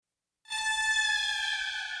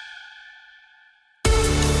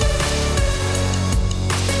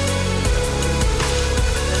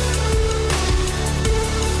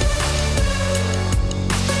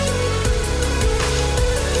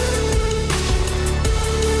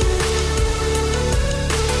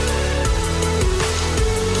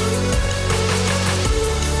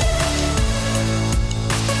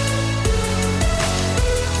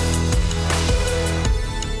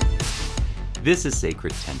This is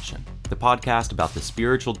Sacred Tension, the podcast about the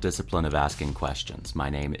spiritual discipline of asking questions. My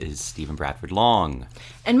name is Stephen Bradford Long.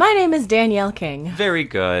 And my name is Danielle King. Very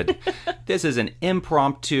good. This is an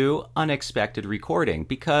impromptu, unexpected recording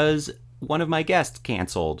because one of my guests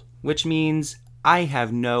canceled, which means I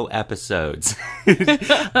have no episodes.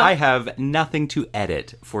 I have nothing to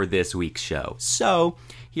edit for this week's show. So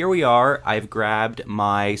here we are. I've grabbed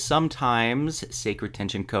my sometimes Sacred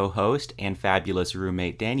Tension co-host and fabulous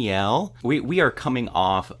roommate, Danielle. We are coming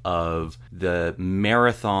off of the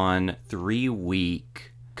marathon 3-week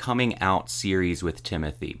coming out series with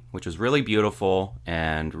Timothy, which was really beautiful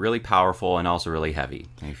and really powerful and also really heavy.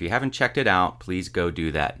 And if you haven't checked it out, please go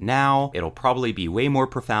do that now. It'll probably be way more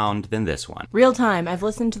profound than this one. Real time. I've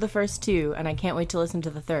listened to the first two, and I can't wait to listen to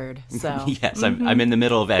the third. So Yes, I'm in the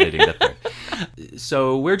middle of editing the third.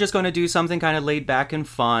 So we're just going to do something kind of laid back and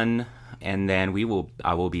fun. And then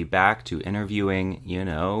I will be back to interviewing,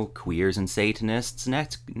 queers and Satanists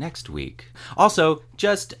next week. Also,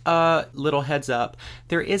 just a little heads up,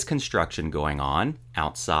 there is construction going on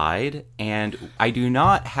outside, and I do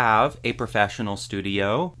not have a professional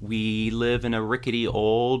studio. We live in a rickety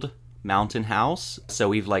old mountain house, so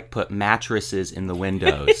we've put mattresses in the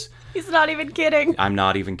windows. He's not even kidding. I'm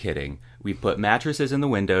not even kidding. We put mattresses in the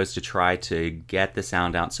windows to try to get the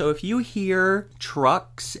sound out. So if you hear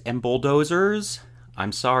trucks and bulldozers,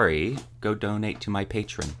 I'm sorry. Go donate to my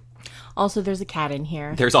patron. Also, there's a cat in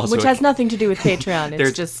here. There's also which has nothing to do with Patreon.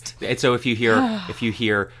 It's just. And so if you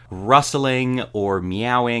hear rustling or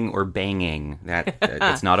meowing or banging,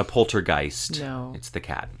 it's not a poltergeist. No, it's the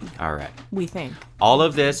cat. All right. We think all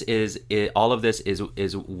of this is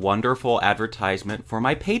wonderful advertisement for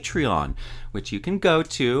my Patreon, which you can go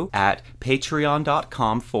to at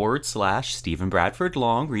patreon.com/Stephen Bradford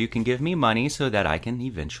Long, where you can give me money so that I can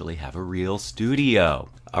eventually have a real studio.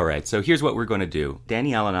 All right, so here's what we're going to do.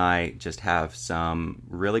 Danielle and I just have some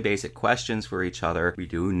really basic questions for each other. We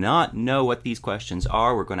do not know what these questions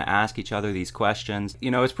are. We're going to ask each other these questions.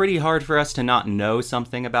 It's pretty hard for us to not know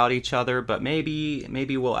something about each other, but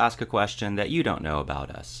maybe we'll ask a question that you don't know about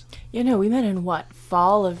us. We met in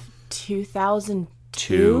fall of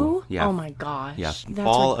 2002? Yeah. Oh my gosh. Yeah. That's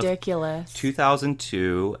Fall ridiculous. Of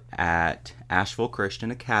 2002 at Asheville Christian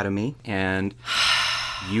Academy, and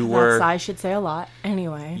I should say a lot.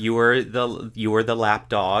 Anyway, you were the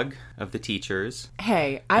lapdog of the teachers.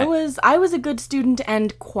 Hey, I was a good student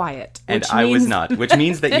and quiet, and I was not, which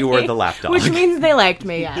means that you were the lapdog. Which means they liked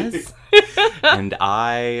me, yes. And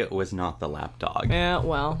I was not the lapdog. Yeah,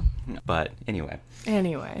 well. But anyway.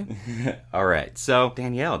 All right. So,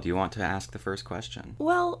 Danielle, do you want to ask the first question?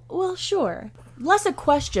 Well, sure. Less a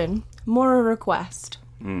question, more a request.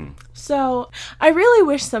 So, I really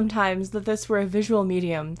wish sometimes that this were a visual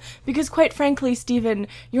medium, because quite frankly, Stephen,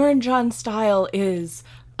 your and John's style is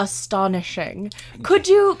astonishing. Could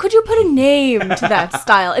you put a name to that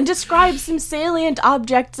style and describe some salient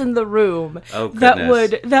objects in the room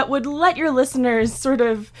that would let your listeners sort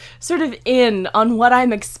of in on what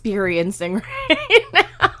I'm experiencing right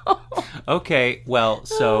now? Okay, well,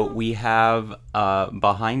 so we have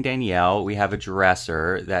behind Danielle, we have a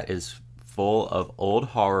dresser that is full of old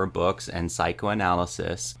horror books and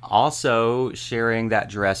psychoanalysis. Also sharing that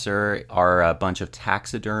dresser are a bunch of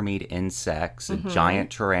taxidermied insects, a giant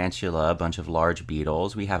tarantula, a bunch of large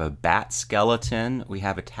beetles. We have a bat skeleton. We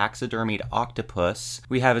have a taxidermied octopus.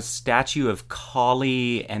 We have a statue of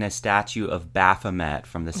Kali and a statue of Baphomet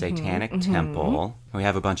from the Satanic Temple. We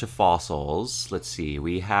have a bunch of fossils. Let's see.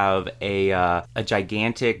 We have a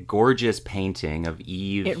gigantic, gorgeous painting of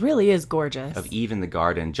Eve. It really is gorgeous. Of Eve in the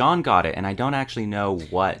garden. John got it, and I don't actually know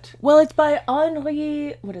what. Well, it's by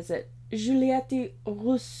Henri, what is it? Juliette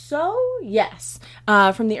Rousseau? Yes.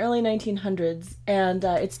 From the early 1900s. And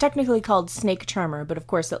it's technically called Snake Charmer, but of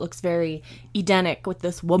course it looks very Edenic with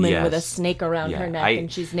this woman with a snake around her neck,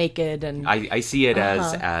 and she's naked. And I see it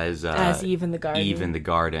as Eve in the garden. Eve in the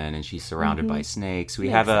garden, and she's surrounded by snakes. We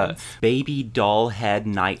have a baby doll head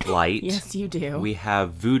nightlight. Yes, you do. We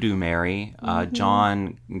have Voodoo Mary.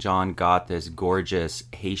 John got this gorgeous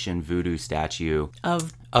Haitian voodoo statue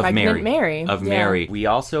of Mary. Mary. We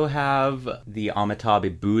also have the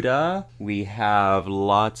Amitabha Buddha. We have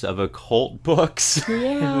lots of occult books.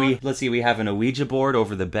 Yeah. Let's see. We have an Ouija board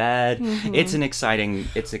over the bed. It's an exciting.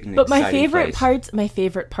 But my favorite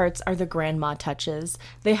place. parts are the grandma touches.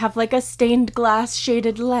 They have a stained glass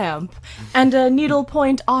shaded lamp and a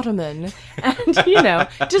needlepoint ottoman, and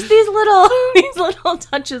just these little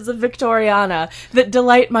touches of Victoriana that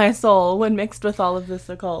delight my soul when mixed with all of this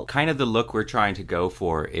occult. Kind of the look we're trying to go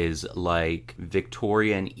for is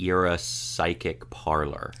Victorian era psychic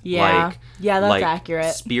parlor. Yeah, that's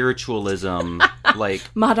accurate. Spiritualism like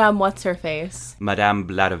Madame What's-Her-Face. Madame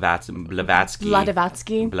Blavatsky.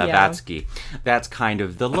 Yeah. That's kind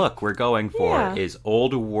of the look we're going for, Yeah. is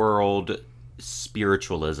old world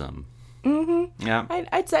spiritualism. Mm-hmm. Yeah.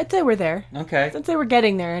 I'd say we're there. Okay. I'd say we're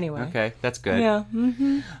getting there anyway. Okay, that's good. Yeah.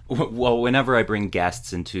 Mm-hmm. Well, whenever I bring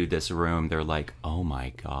guests into this room, they're like, "Oh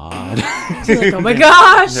my god!" Like, oh my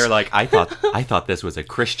gosh! They're like, "I thought this was a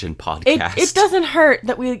Christian podcast." It doesn't hurt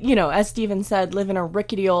that we, as Stephen said, live in a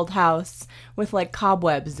rickety old house with like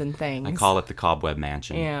cobwebs and things. I call it the Cobweb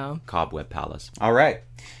Mansion. Yeah. Cobweb Palace. All right.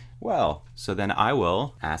 Well, so then I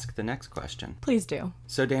will ask the next question. Please do.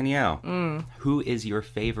 So Danielle, who is your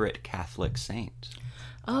favorite Catholic saint?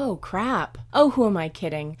 Oh, crap. Oh, who am I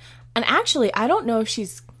kidding? And actually, I don't know if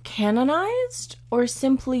she's canonized or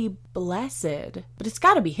simply blessed, but it's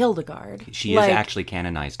got to be Hildegard. She is actually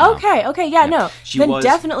canonized now. Okay, yeah, no. She then was-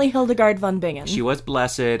 definitely Hildegard von Bingen. She was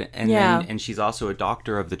blessed, and Yeah. then, and she's also a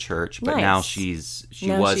doctor of the church, but Nice. now she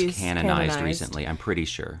Now was she's canonized canonized. recently, I'm pretty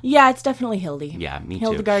sure. Yeah, it's definitely Hildy. Yeah, me too.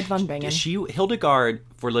 Hildegard von Bingen. Hildegard,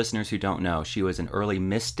 for listeners who don't know, she was an early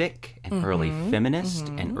mystic, an early feminist,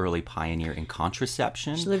 an early pioneer in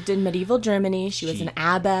contraception. She lived in medieval Germany. She was an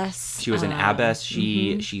abbess. She was an abbess.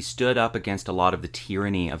 She stood up against a lot of the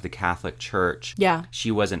tyranny of the Catholic Church. Yeah. She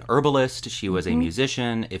was an herbalist. She was a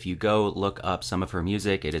musician. If you go look up some of her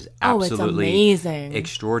music, it is Oh, it's absolutely amazing.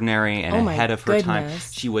 extraordinary and Oh my ahead of her time.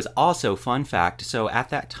 goodness. She was also, fun fact, so at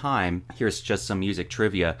that time, here's just some music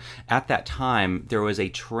trivia. At that time, there was a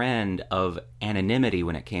trend of anonymity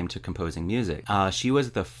when it came to composing music. She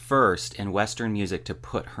was the first in Western music to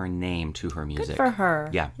put her name to her music. Good for her.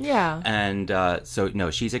 Yeah. Yeah. And so,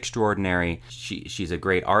 no, she's extraordinary. She's a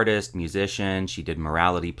great artist, musician. She did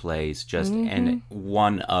morality plays, and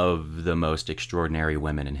one of the most extraordinary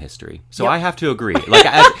women in history. So Yep. I have to agree. Like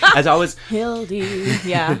as I was Hildy.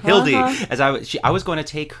 Yeah. Hildy, Uh-huh. as I was going to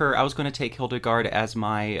take her. I was going to take Hildegard as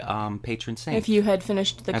my patron saint. If you had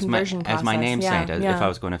finished the conversion process. as my name yeah, saint, yeah. if I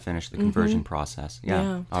was going to finish the conversion process. Yeah.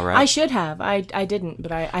 Yeah. All right. I should have. I didn't,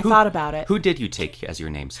 but I thought about it. Who did you take as your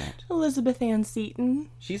name saint? Elizabeth Ann Seton.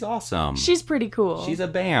 She's awesome. She's pretty cool. She's a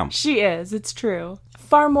bam. She is, it's true.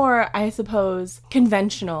 Far more, I suppose,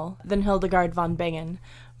 conventional than Hildegard von Bingen,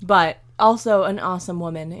 but also an awesome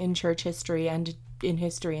woman in church history and in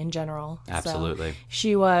history in general. So, Absolutely.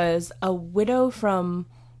 she was a widow from,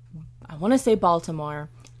 I want to say Baltimore.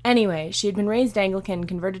 Anyway, she had been raised Anglican,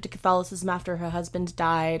 converted to Catholicism after her husband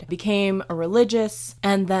died, became a religious,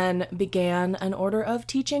 and then began an order of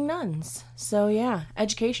teaching nuns. So yeah,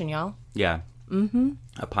 education, y'all. Yeah. Mm-hmm.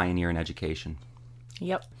 A pioneer in education.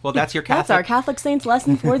 Yep. Well, that's your Catholic. That's our Catholic Saints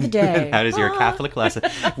lesson for the day. That is your Catholic lesson.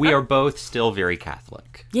 We are both still very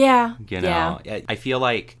Catholic. Yeah. You know, I feel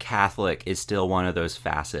like Catholic is still one of those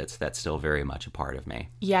facets that's still very much a part of me.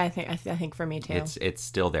 Yeah, I think for me too. It's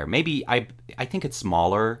still there. Maybe I think it's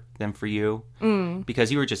smaller than for you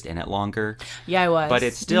because you were just in it longer. Yeah, I was. But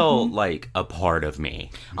it's still like a part of me.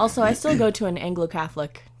 Also, I still go to an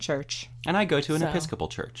Anglo-Catholic church. And I go to an Episcopal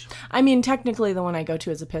church. I mean, technically the one I go to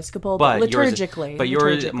is Episcopal, But but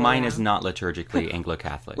liturgically. mine yeah. is not liturgically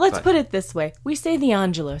Anglo-Catholic. Let's but put it this way. We say the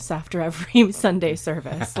Angelus after every Sunday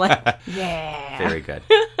service. Like, yeah. very good.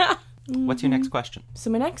 What's your next question?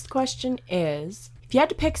 So my next question is, if you had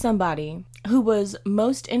to pick somebody who was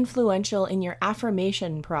most influential in your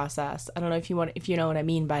affirmation process, I don't know if you know what I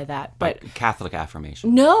mean by that, but Catholic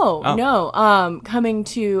affirmation. no, coming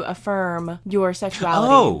to affirm your sexuality.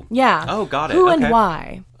 Oh. Yeah. Oh, got it. Who Okay. and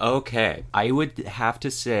why? Okay. I would have to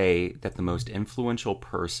say that the most influential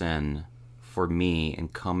person for me in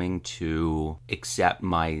coming to accept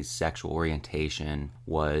my sexual orientation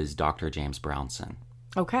was Dr. James Brownson.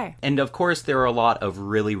 Okay. And of course, there are a lot of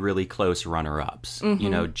really, really close runner-ups. You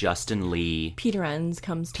know, Justin Lee, Peter Enns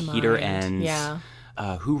comes to mind. Peter Enns. Yeah.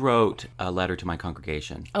 Who wrote A Letter to My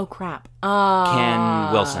Congregation? Oh, crap.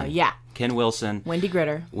 Ken Wilson. Yeah. Ken Wilson. Wendy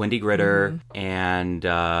Gritter. And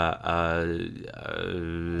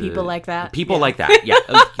People like that. people like that. Yeah.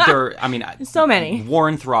 So many.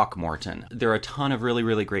 Warren Throckmorton. There are a ton of really,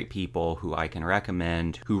 really great people who I can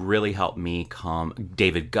recommend who really helped me come.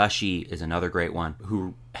 David Gushee is another great one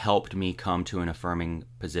who helped me come to an affirming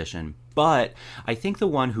position. But I think the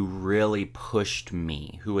one who really pushed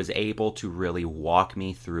me, who was able to really walk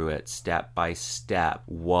me through it step by step,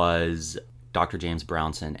 was Dr. James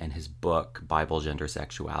Brownson and his book, Bible, Gender,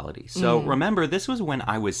 Sexuality. So remember, this was when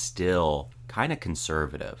I was still kind of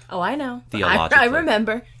conservative. Oh, I know. Theologically. I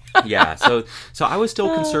remember. Yeah, so I was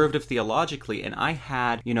still conservative theologically, and I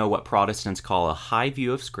had, what Protestants call a high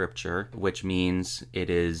view of Scripture, which means it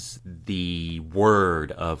is the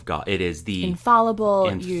Word of God. It is the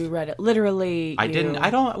infallible. You read it literally. I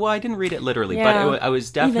didn't read it literally, Yeah. but I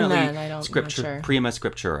was definitely Even then, I'm not sure. prima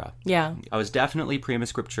scriptura. Yeah. I was definitely prima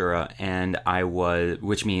scriptura, and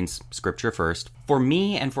which means Scripture first. For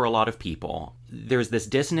me and for a lot of people, there's this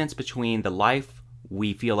dissonance between the life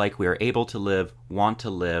we feel like we are able to live, want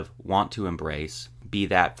to embrace, be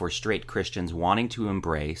that for straight Christians wanting to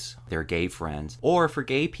embrace their gay friends, or for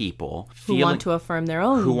gay people who want to affirm their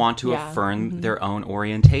own. Their own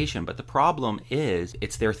orientation. But the problem is,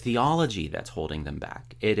 it's their theology that's holding them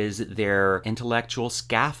back. It is their intellectual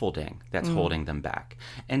scaffolding that's holding them back.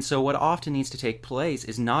 And so what often needs to take place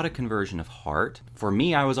is not a conversion of heart. For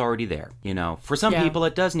me, I was already there. For some people,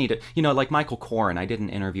 it does need it. Like Michael Koren. I did an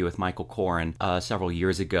interview with Michael Koren several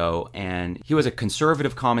years ago, and he was a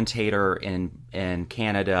conservative commentator in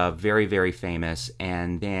Canada, very, very famous,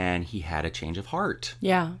 and then he had a change of heart.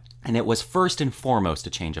 Yeah. And it was first and foremost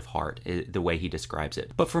a change of heart, the way he describes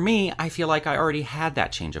it. But for me, I feel like I already had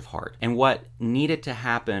that change of heart. And what needed to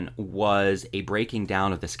happen was a breaking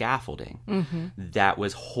down of the scaffolding that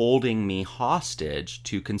was holding me hostage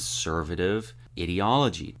to conservative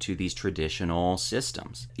ideology, to these traditional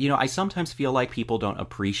systems. I sometimes feel like people don't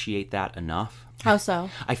appreciate that enough. How so?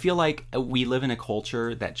 I feel like we live in a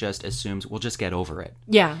culture that just assumes, well, just get over it.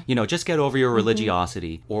 Yeah. Just get over your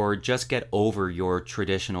religiosity, or just get over your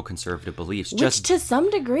traditional conservative beliefs. Which to some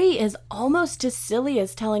degree is almost as silly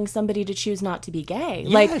as telling somebody to choose not to be gay.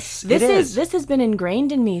 Yes, it is. This has been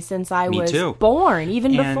ingrained in me since I was too. born,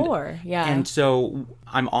 even before. Yeah. And so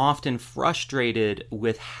I'm often frustrated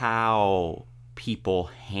with how people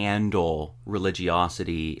handle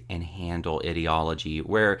religiosity and handle ideology,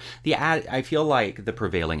 where I feel like the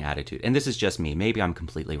prevailing attitude, and this is just me, maybe I'm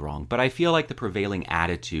completely wrong, but I feel like the prevailing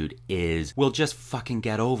attitude is, we'll just fucking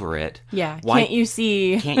get over it. Yeah. Can't you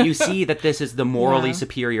see that this is the morally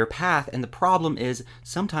superior path? And the problem is,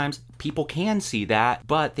 sometimes people can see that,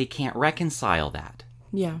 but they can't reconcile that.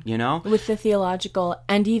 Yeah. With the theological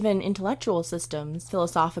and even intellectual systems,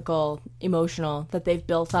 philosophical, emotional, that they've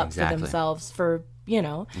built up for themselves for,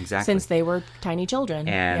 since they were tiny children.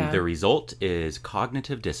 And the result is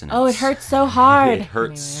cognitive dissonance. Oh, it hurts so hard. It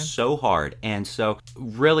hurts so hard. And so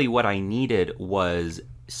really what I needed was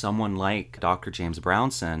someone like Dr. James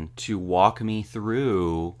Brownson to walk me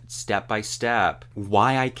through step by step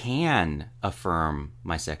why I can affirm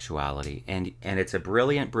my sexuality. And it's a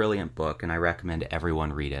brilliant, brilliant book, and I recommend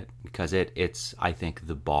everyone read it because it's, I think,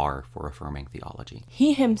 the bar for affirming theology.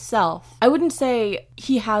 He himself, I wouldn't say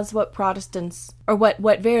he has what Protestants, or what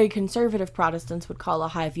very conservative Protestants would call a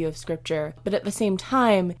high view of Scripture, but at the same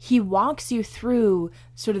time, he walks you through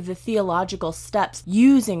sort of the theological steps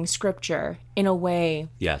using Scripture in a way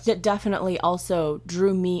that definitely also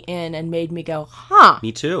drew me in and made me go, huh.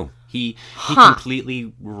 Me too. He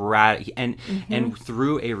completely and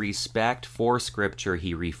through a respect for Scripture,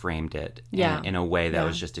 he reframed it in a way that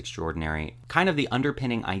was just extraordinary. Kind of the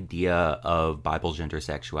underpinning idea of Bible gender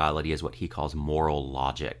sexuality is what he calls moral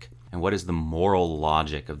logic. And what is the moral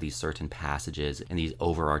logic of these certain passages and these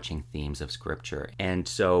overarching themes of Scripture? And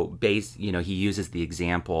so, he uses the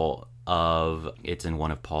example of, it's in one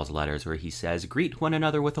of Paul's letters where he says, greet one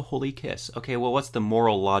another with a holy kiss. Okay, well, what's the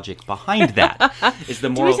moral logic behind that?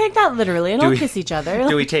 Do we take that literally and all kiss each other?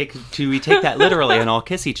 Do we take that literally and all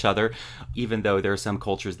kiss each other, even though there are some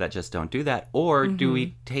cultures that just don't do that? Or do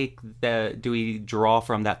we draw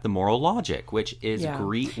from that the moral logic, which is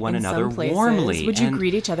greet one another warmly? Would you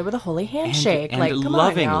greet each other with a holy handshake? And come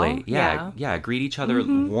lovingly. On, yeah, greet each other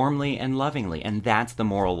warmly and lovingly. And that's the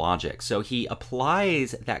moral logic. So he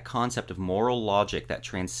applies that concept of moral logic that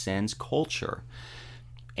transcends culture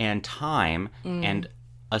and time and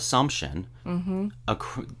assumption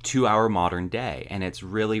to our modern day. And it's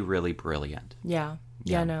really, really brilliant. Yeah.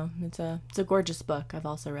 Yeah, no, it's a gorgeous book. I've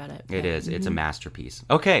also read it. It is. It's a masterpiece.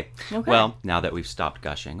 Okay. Well, now that we've stopped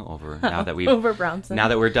gushing over, over Brownson. Now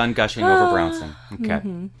that we're done gushing over Brownson.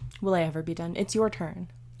 Okay. Will I ever be done? It's your turn.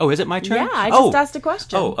 Oh, is it my turn? Yeah, I just asked a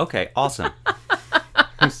question. Oh, okay. Awesome.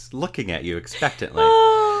 I'm just looking at you expectantly.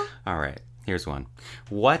 All right. Here's one.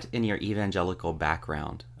 What in your evangelical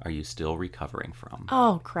background are you still recovering from?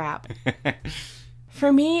 Oh, crap.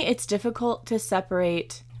 For me, it's difficult to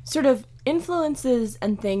separate sort of influences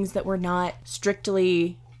and things that were not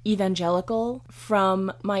strictly evangelical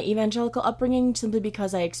from my evangelical upbringing, simply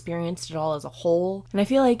because I experienced it all as a whole. And I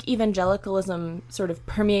feel like evangelicalism sort of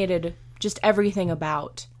permeated just everything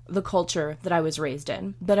about the culture that I was raised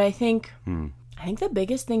in. But I think the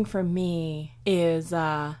biggest thing for me is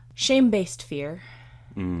shame-based fear.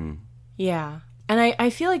 Yeah. And I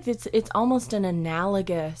feel like it's almost an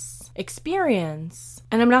analogous experience.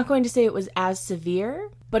 And I'm not going to say it was as severe,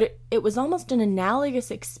 but it was almost an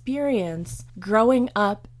analogous experience growing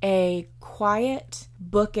up a quiet,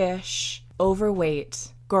 bookish, overweight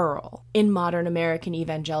girl in modern American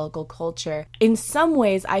evangelical culture. In some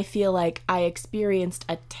ways, I feel like I experienced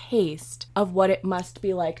a taste of what it must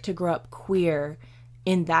be like to grow up queer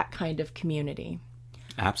in that kind of community.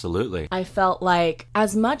 Absolutely. I felt like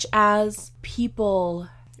as much as people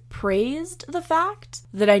praised the fact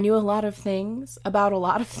that I knew a lot of things about a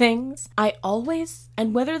lot of things, I always,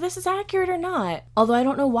 and whether this is accurate or not, although I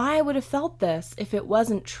don't know why I would have felt this if it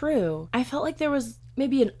wasn't true, I felt like there was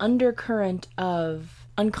maybe an undercurrent of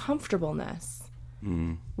uncomfortableness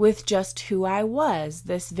with just who I was,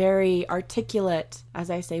 this very articulate,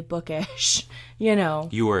 as I say, bookish, you know.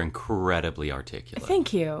 You were incredibly articulate.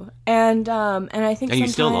 Thank you. And I think and you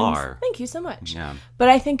still sometimes- are. Thank you so much. Yeah. But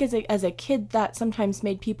I think as a kid, that sometimes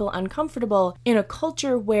made people uncomfortable in a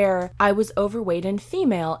culture where I was overweight and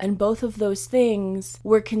female, and both of those things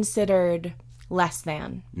were considered less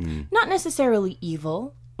than. Not necessarily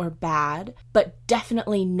evil or bad, but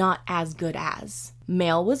definitely not as good as.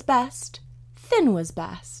 Male was best. Thin was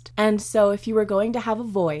best. And so if you were going to have a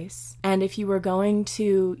voice, and if you were going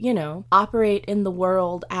to, you know, operate in the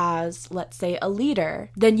world as, let's say, a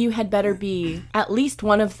leader, then you had better be at least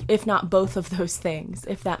one of, if not both of those things,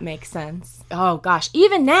 if that makes sense. Oh gosh,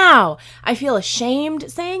 even now, I feel ashamed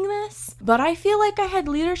saying this, but I feel like I had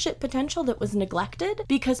leadership potential that was neglected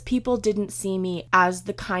because people didn't see me as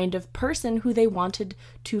the kind of person who they wanted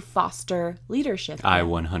to foster leadership in. I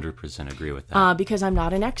 100% agree with that. Because I'm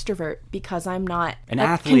not an extrovert, because I'm not An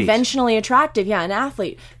athlete. conventionally attractive, an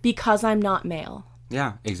athlete, because I'm not male.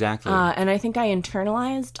 Yeah, exactly. And I think I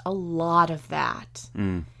internalized a lot of that.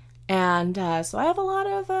 And so I have a lot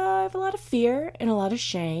of fear and a lot of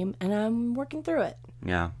shame, and I'm working through it.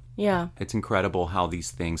 Yeah. Yeah. It's incredible how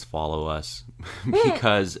these things follow us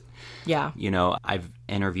because, Yeah. you know, I've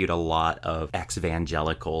interviewed a lot of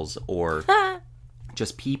ex-evangelicals or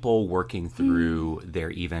just people working through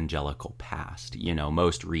their evangelical past. You know,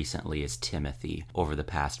 most recently is Timothy over the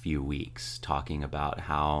past few weeks, talking about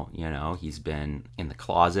how, you know, he's been in the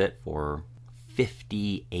closet for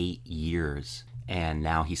 58 years and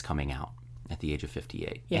now he's coming out at the age of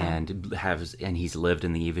 58 and he's lived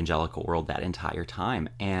in the evangelical world that entire time.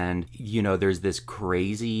 And, you know, there's this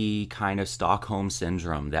crazy kind of Stockholm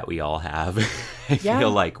syndrome that we all have, I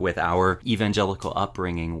feel like, with our evangelical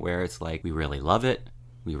upbringing, where it's like, we really love it,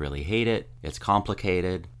 we really hate it, it's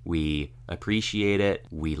complicated, we appreciate it,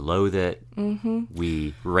 we loathe it,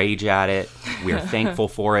 we rage at it, we're thankful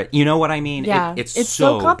for it. You know what I mean? Yeah. It's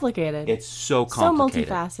so complicated. It's so complicated.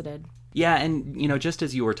 So multifaceted. Yeah, and, you know, just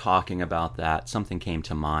as you were talking about that, something came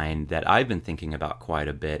to mind that I've been thinking about quite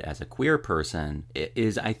a bit as a queer person,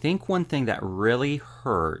 is I think one thing that really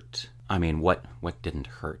hurt, I mean, what didn't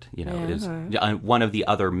hurt, you know, is one of the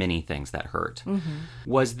other many things that hurt,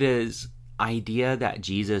 was this idea that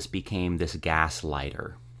Jesus became this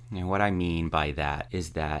gaslighter. And what I mean by that is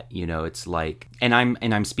that, you know, it's like, and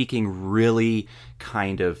I'm speaking really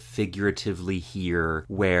kind of figuratively here,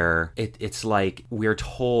 where it's like we're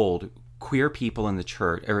told, queer people in the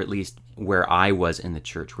church, or at least where I was in the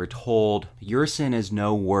church, we're told your sin is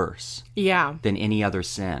no worse than any other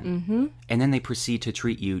sin. And then they proceed to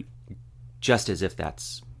treat you just as if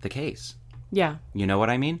that's the case. Yeah. You know what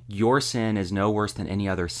I mean? Your sin is no worse than any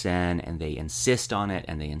other sin, and they insist on it,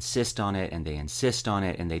 and they insist on it, and they insist on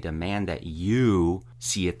it, and they demand that you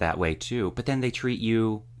see it that way too. But then they treat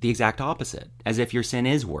you the exact opposite, as if your sin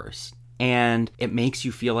is worse. And it makes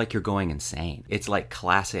you feel like you're going insane. It's like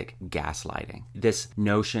classic gaslighting. This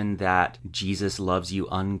notion that Jesus loves you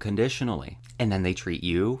unconditionally, and then they treat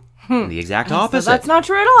you the exact opposite. So that's not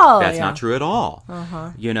true at all. That's not true at all.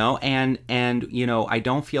 You know, and you know, I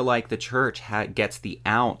don't feel like the church gets the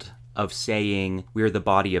out of saying we're the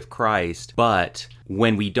body of Christ, but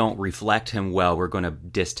when we don't reflect him well, we're going to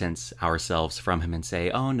distance ourselves from him and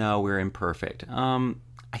say, oh no, we're imperfect.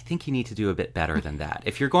 I think you need to do a bit better than that.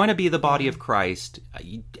 If you're going to be the body of Christ,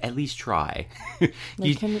 at least try.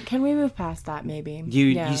 Can we move past that, maybe?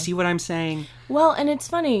 You see what I'm saying? Well, and it's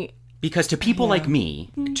funny. Because to people like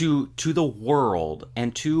me, to the world,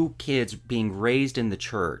 and to kids being raised in the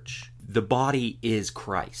church, the body is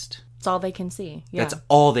Christ. It's all they can see. Yeah. That's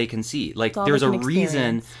all they can see. Like, there's a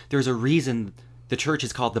reason the church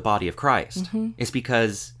is called the body of Christ. It's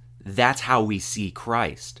because that's how we see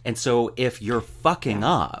Christ. And so if you're fucking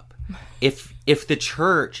up, if the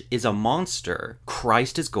church is a monster,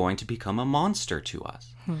 Christ is going to become a monster to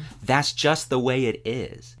us. That's just the way it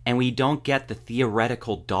is. And we don't get the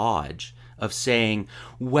theoretical dodge of saying,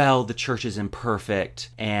 well, the church is imperfect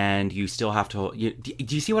and you still have to...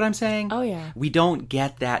 do you see what I'm saying? Oh, yeah. We don't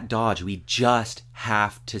get that dodge. We just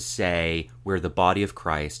have to say we're the body of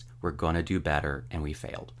Christ, we're going to do better, and we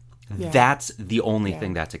failed. Yeah. That's the only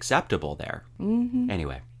thing that's acceptable there. Mm-hmm.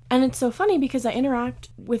 Anyway. And it's so funny because I interact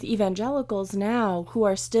with evangelicals now who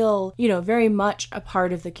are still, very much a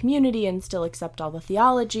part of the community and still accept all the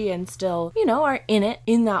theology and still, are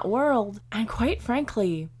in that world. And quite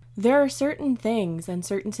frankly, there are certain things and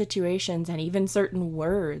certain situations and even certain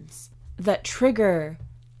words that trigger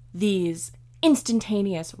these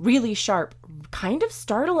instantaneous, really sharp, kind of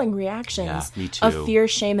startling reactions of fear,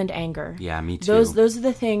 shame, and anger. Yeah, me too. Those are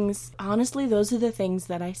the things, honestly, those are the things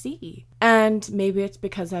that I see. And maybe it's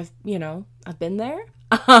because I've been there.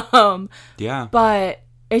 Yeah. But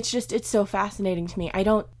it's so fascinating to me.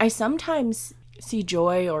 I sometimes see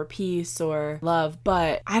joy or peace or love,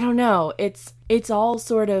 but I don't know. It can all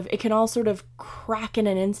sort of crack in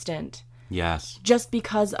an instant. Yes. Just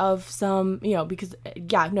because of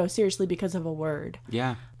seriously, because of a word.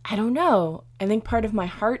 Yeah. I don't know. I think part of my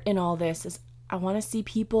heart in all this is I want to see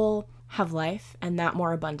people have life and that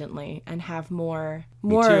more abundantly and have more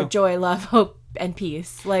joy, love, hope, and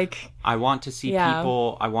peace. Like, I want to see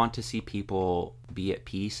people be at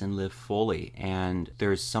peace and live fully. And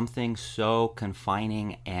there's something so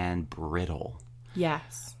confining and brittle.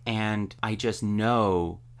 Yes. And I just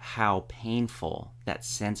know how painful that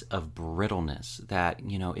sense of brittleness, that,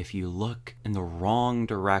 if you look in the wrong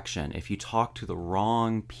direction, if you talk to the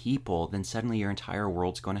wrong people, then suddenly your entire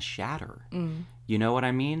world's going to shatter. Mm. You know what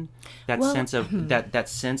I mean? That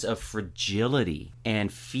sense of fragility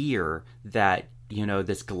and fear that,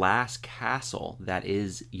 this glass castle that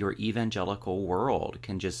is your evangelical world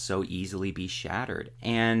can just so easily be shattered.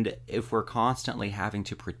 And if we're constantly having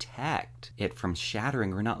to protect it from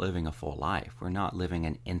shattering, we're not living a full life. We're not living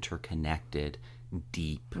an interconnected,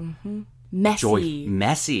 deep,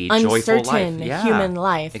 messy, joyful life. Yeah, human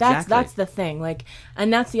life. Exactly. That's the thing. Like,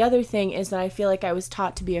 and that's the other thing, is that I feel like I was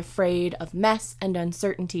taught to be afraid of mess and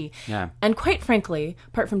uncertainty. Yeah. And quite frankly,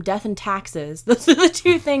 apart from death and taxes, those are the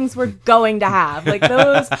two things we're going to have. Like,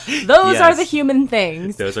 those Yes. are the human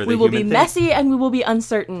things. Those are the we will human be things. Messy and we will be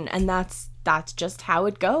uncertain, and that's just how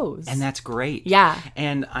it goes. And that's great. Yeah.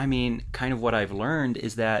 And I mean, kind of what I've learned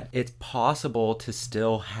is that it's possible to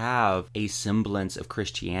still have a semblance of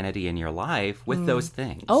Christianity in your life with those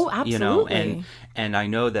things. Oh, absolutely. And I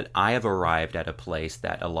know that I have arrived at a place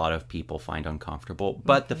that a lot of people find uncomfortable.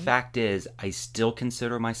 But the fact is, I still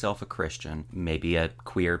consider myself a Christian, maybe a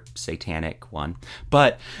queer, satanic one.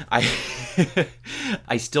 But I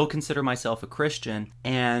still consider myself a Christian,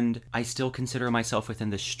 and I still consider myself within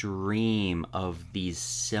the stream of these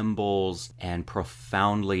symbols and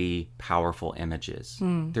profoundly powerful images.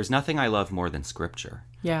 There's nothing I love more than scripture.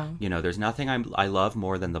 Yeah. There's nothing I love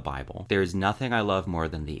more than the Bible. There's nothing I love more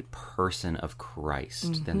than the person of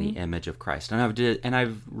Christ, than the image of Christ. And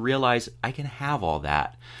I've realized I can have all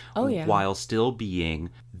that while still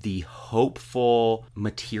being the hopeful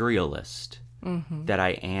materialist that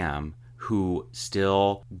I am, who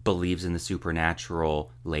still believes in the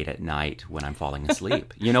supernatural late at night when I'm falling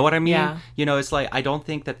asleep. You know what I mean? Yeah. It's like, I don't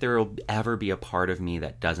think that there will ever be a part of me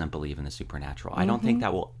that doesn't believe in the supernatural. I don't think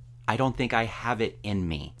I have it in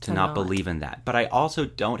me to not believe in that. But I also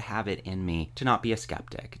don't have it in me to not be a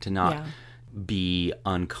skeptic, to not be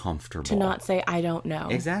uncomfortable. To not say, I don't know.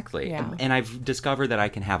 Exactly. Yeah. And I've discovered that I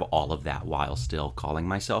can have all of that while still calling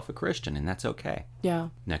myself a Christian, and that's okay. Yeah.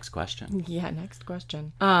 Next question. Yeah, next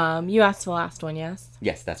question. You asked the last one, yes?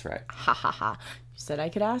 Yes, that's right. Ha ha ha. You said I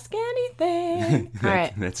could ask anything. All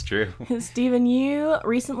right. That's true. Stephen, you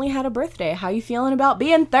recently had a birthday. How you feeling about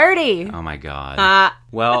being 30? Oh my God.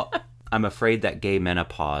 Well, I'm afraid that gay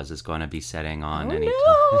menopause is going to be setting on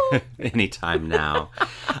anytime now.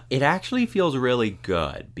 It actually feels really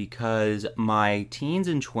good because my teens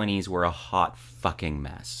and 20s were a hot fucking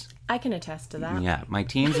mess. I can attest to that. Yeah, my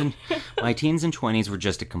teens and 20s were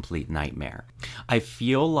just a complete nightmare. I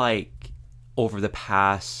feel like over the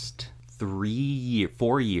past 4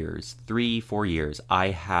 years, I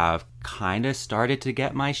have kind of started to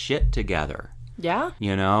get my shit together. Yeah.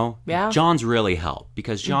 Yeah. John's really helped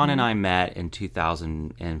because John and I met in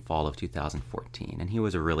fall of 2014, and he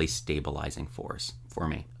was a really stabilizing force for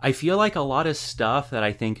me. I feel like a lot of stuff that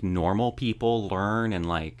I think normal people learn in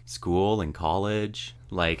like school and college,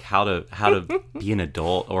 like how to be an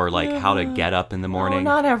adult, or like how to get up in the morning.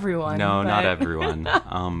 No, not everyone. No, not everyone.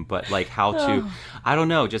 But like how to, I don't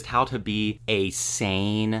know, just how to be a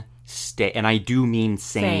sane and I do mean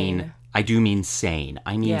sane. I do mean sane.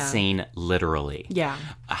 I mean sane literally. Yeah.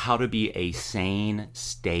 How to be a sane,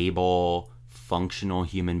 stable, functional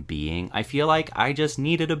human being. I feel like I just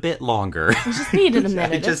needed a bit longer. You just needed a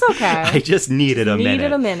minute. It's okay. I just needed a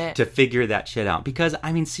minute to figure that shit out. Because,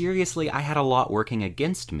 I mean, seriously, I had a lot working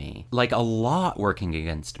against me. Like, a lot working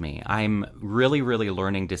against me. I'm really, really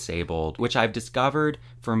learning disabled, which I've discovered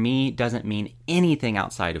for me doesn't mean anything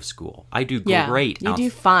outside of school. I do great. You do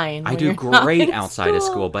fine. I do great outside of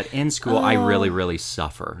school, but in school I really, really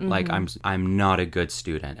suffer. Like I'm not a good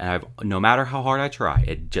student, and no matter how hard I try,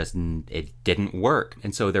 it didn't work.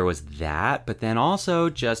 And so there was that, but then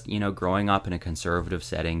also just, growing up in a conservative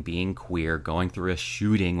setting, being queer, going through a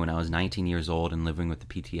shooting when I was 19 years old and living with the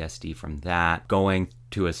PTSD from that, going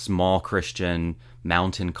to a small Christian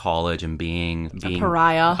mountain college and being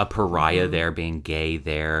a pariah there, being gay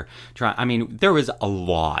there. There was a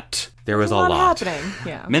lot. There was a lot happening.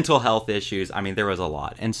 Yeah. Mental health issues. There was a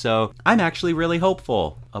lot. And so I'm actually really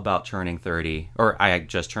hopeful about turning 30, or I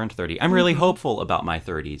just turned 30. I'm really hopeful about my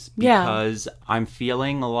 30s because I'm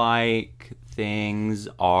feeling like things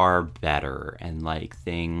are better and like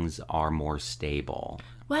things are more stable.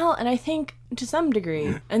 Well, and I think to some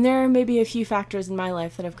degree, and there are maybe a few factors in my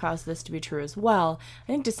life that have caused this to be true as well,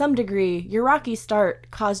 I think to some degree, your rocky start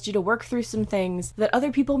caused you to work through some things that other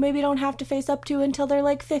people maybe don't have to face up to until they're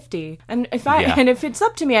like 50. And if it's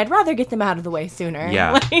up to me, I'd rather get them out of the way sooner.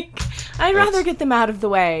 Yeah. I'd rather get them out of the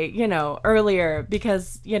way, earlier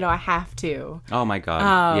because, I have to. Oh my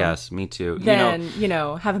God. Yes, me too. Than,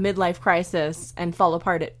 have a midlife crisis and fall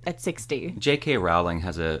apart at 60. J.K. Rowling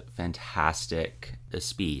has a fantastic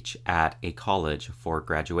speech at a college for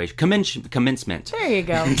graduation commencement. There you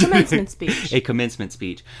go. Commencement speech. A commencement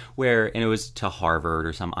speech and it was to Harvard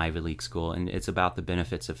or some Ivy League school, and it's about the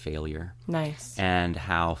benefits of failure. Nice. And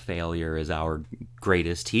how failure is our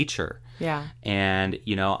greatest teacher. Yeah. And,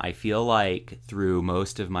 I feel like through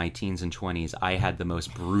most of my teens and 20s, I had the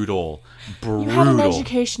most brutal. You had an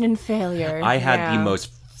education in failure. I had the most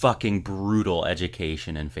fucking brutal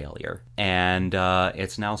education in failure. And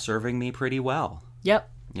it's now serving me pretty well.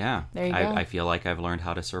 Yep. Yeah. There you go. I feel like I've learned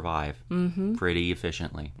how to survive pretty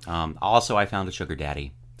efficiently. Also, I found a sugar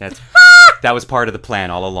daddy. That was part of the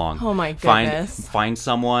plan all along. Oh my goodness. Find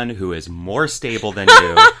someone who is more stable than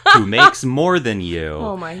you, who makes more than you.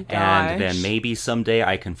 Oh my gosh. And then maybe someday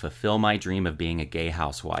I can fulfill my dream of being a gay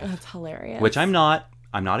housewife. That's hilarious. Which I'm not.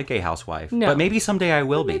 I'm not a gay housewife. No. But maybe someday I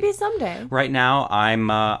will be. Maybe someday. Right now,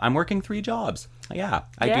 I'm working 3 jobs. Yeah.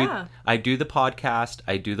 I do the podcast,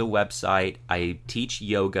 I do the website, I teach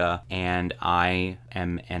yoga, and I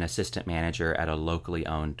am an assistant manager at a locally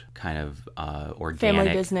owned kind of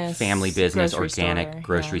organic family business organic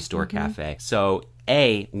grocery store cafe. So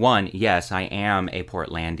yes, I am a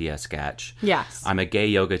Portlandia sketch. Yes. I'm a gay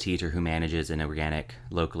yoga teacher who manages an organic,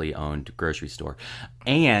 locally owned grocery store.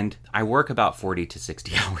 And I work about 40 to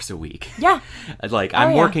 60 hours a week. Yeah.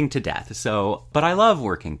 I'm working to death. But I love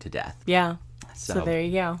working to death. Yeah. So there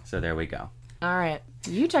you go. So there we go. All right.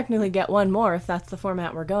 You technically get one more if that's the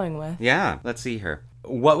format we're going with. Yeah. Let's see here.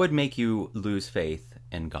 What would make you lose faith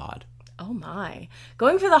in God? Oh my.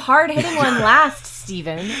 Going for the hard-hitting one last,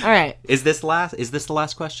 Steven. All right. Is this the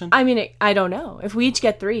last question? I don't know. If we each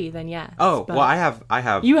get 3, then yes. Oh, well, I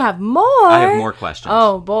have. You have more? I have more questions.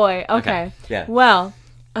 Oh, boy. Okay. Yeah. Well.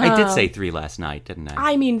 I did say 3 last night, didn't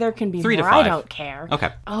I? There can be 3 more. to 5. I don't care.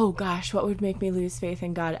 Okay. Oh, gosh. What would make me lose faith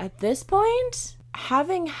in God? At this point,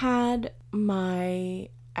 having had my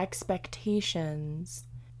expectations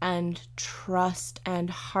and trust and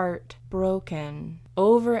heart broken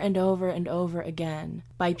over and over and over again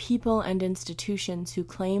by people and institutions who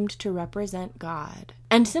claimed to represent God,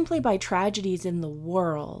 and simply by tragedies in the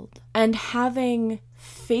world, and having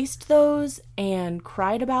faced those and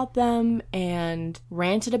cried about them and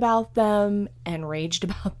ranted about them and raged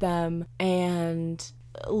about them and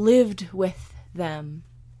lived with them,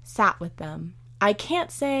 sat with them. I can't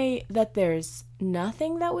say that there's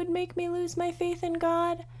nothing that would make me lose my faith in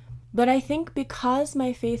God, but I think because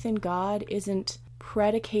my faith in God isn't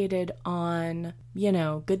predicated on,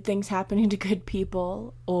 good things happening to good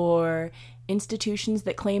people or institutions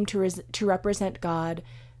that claim to represent God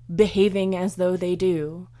behaving as though they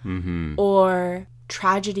do, or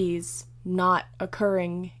tragedies not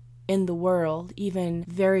occurring in the world, even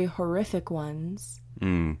very horrific ones.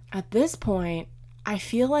 At this point, I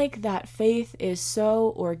feel like that faith is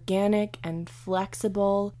so organic and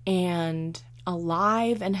flexible and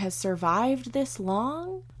alive and has survived this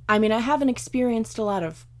long. I haven't experienced a lot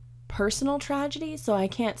of personal tragedy, so I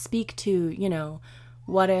can't speak to,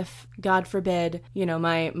 what if, God forbid,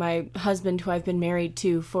 my husband who I've been married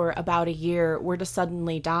to for about a year were to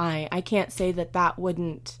suddenly die. I can't say that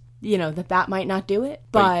wouldn't, that might not do it.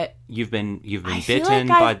 But, you've been I bitten feel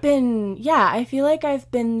like by. I feel like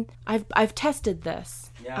I've tested this.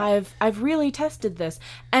 Yeah. I've really tested this.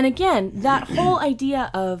 And again, that whole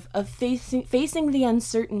idea of facing the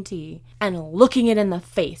uncertainty and looking it in the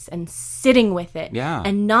face and sitting with it Yeah.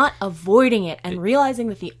 and not avoiding it and realizing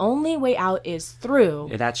that the only way out is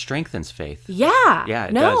through. That strengthens faith. Yeah. Yeah,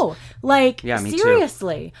 it no. does. Like, Yeah, me too.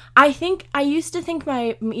 seriously. I used to think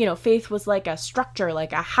my, faith was like a structure,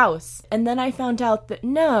 like a house. And then I found out that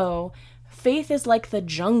no, faith is like the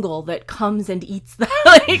jungle that comes and eats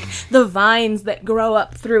the vines that grow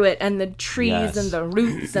up through it and the trees Yes. and the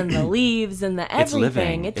roots and the leaves and the It's everything.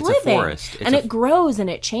 living. It's It's living. a forest. And it grows and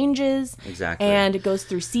it changes. Exactly. And it goes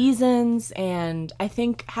through seasons. And I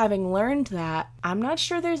think having learned that, I'm not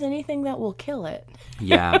sure there's anything that will kill it.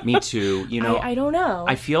 Yeah, me too. I don't know.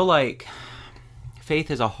 I feel like faith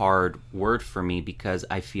is a hard word for me because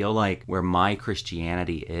I feel like where my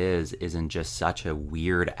Christianity is in just such a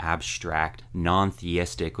weird, abstract,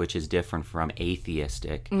 non-theistic, which is different from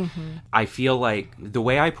atheistic. Mm-hmm. I feel like the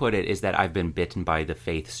way I put it is that I've been bitten by the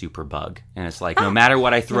faith superbug, and it's like no matter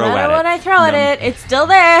what I throw no at matter it, what I throw at it, it's still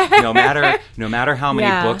there. no matter how many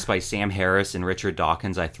Yeah. books by Sam Harris and Richard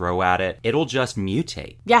Dawkins I throw at it, it'll just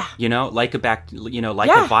mutate. Yeah. Like a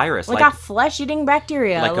Yeah. a virus, like a flesh-eating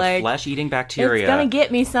bacteria. like a flesh-eating bacteria. It's gonna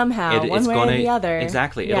get me somehow, one way or the other.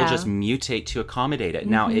 Exactly. Yeah. It'll just mutate to accommodate it.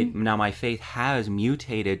 Now, now my faith has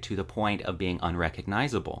mutated to the point of being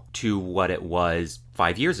unrecognizable to what it was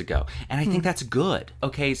 5 years ago. And I think that's good.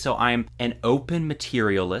 Okay, so I'm an open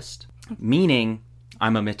materialist, meaning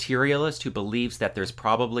I'm a materialist who believes that there's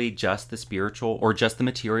probably just the spiritual or just the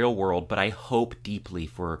material world, but I hope deeply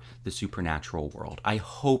for the supernatural world. I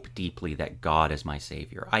hope deeply that God is my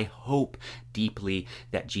Savior. I hope deeply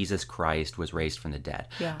that Jesus Christ was raised from the dead.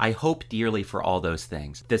 Yeah. I hope dearly for all those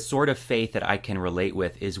things. The sort of faith that I can relate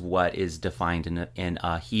with is what is defined in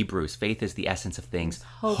Hebrews. Faith is the essence of things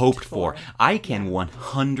hoped for. I can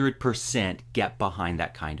 100% get behind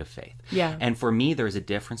that kind of faith. Yeah. And for me, there's a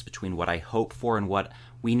difference between what I hope for and what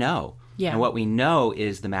we know. Yeah. And what we know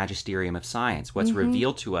is the magisterium of science, what's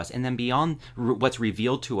revealed to us, and then beyond what's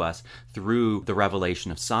revealed to us through the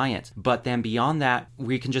revelation of science. But then beyond that,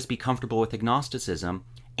 we can just be comfortable with agnosticism,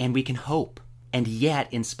 and we can hope. And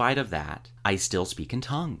yet, in spite of that, I still speak in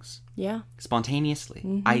tongues. Yeah.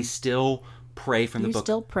 Spontaneously. I still pray from the book. You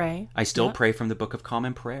still pray. I still pray from the Book of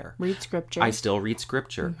Common Prayer. Read scripture. I still read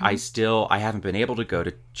scripture. I haven't been able to go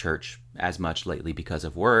to church as much lately because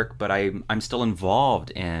of work, but I'm still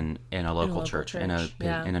involved in a local church, in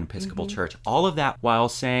an Episcopal church. All of that while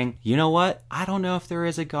saying, you know what? I don't know if there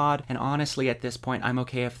is a God, and honestly, at this point, I'm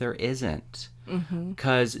okay if there isn't.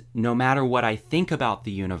 Because no matter what I think about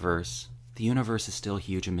the universe is still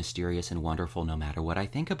huge and mysterious and wonderful no matter what I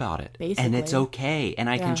think about it. Basically. And it's okay. And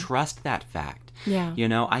I can trust that fact. Yeah.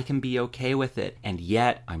 I can be okay with it. And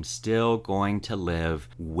yet I'm still going to live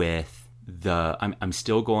with I'm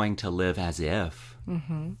still going to live as if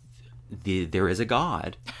there is a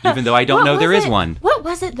God, even though I don't know there is one. What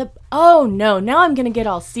was it? Oh no, now I'm going to get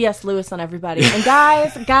all C.S. Lewis on everybody. And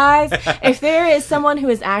guys, if there is someone who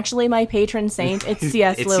is actually my patron saint, it's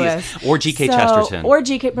C.S. Lewis. Or G.K. Chesterton. Or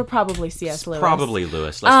G.K., but probably C.S. Lewis. Probably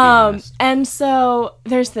Lewis, let's be honest. And so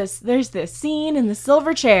there's this scene in the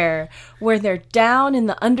Silver Chair where they're down in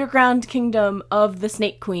the underground kingdom of the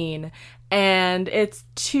Snake Queen. And it's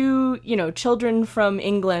two, children from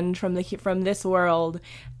England, from this world,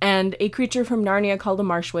 and a creature from Narnia called a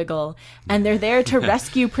Marshwiggle. And they're there to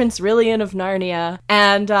rescue Prince Rilian of Narnia.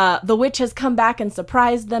 And the witch has come back and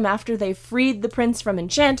surprised them after they've freed the prince from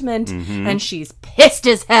enchantment. And she's pissed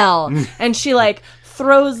as hell. And she,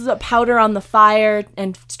 throws a powder on the fire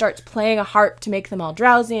and starts playing a harp to make them all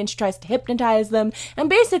drowsy, and she tries to hypnotize them. And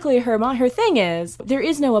basically her thing is, there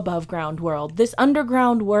is no above ground world. This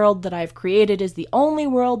underground world that I've created is the only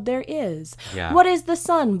world there is. Yeah. What is the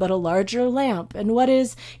sun but a larger lamp? And what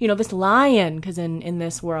is, this lion, because in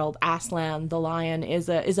this world, Aslan, the lion, is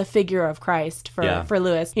a figure of Christ for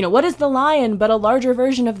Lewis. What is the lion but a larger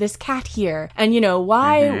version of this cat here? And what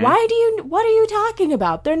are you talking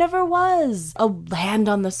about? There never was a land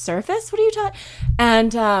on the surface? What are you talking?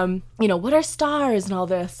 And, what are stars and all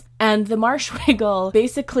this? And the Marshwiggle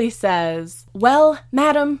basically says, well,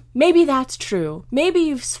 madam, maybe that's true. Maybe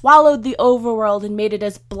you've swallowed the overworld and made it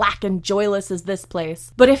as black and joyless as this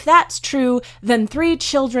place. But if that's true, then 3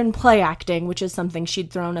 children play acting, which is something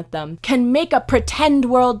she'd thrown at them, can make a pretend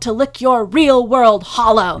world to lick your real world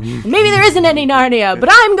hollow. And maybe there isn't any Narnia, but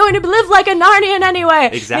I'm going to live like a Narnian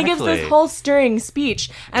anyway. Exactly. And he gives this whole stirring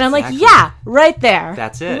speech. And I'm like, yeah, right there.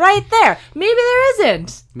 That's it. Right there. Maybe there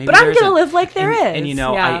isn't. Maybe but I'm there going to isn't. live like there is. And you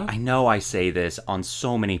know, Yeah. I know I say this on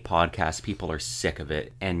so many podcasts, people are sick of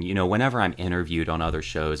it. And you know, whenever I'm interviewed on other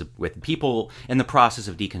shows with people in the process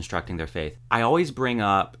of deconstructing their faith, I always bring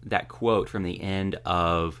up that quote from the end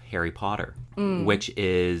of Harry Potter, which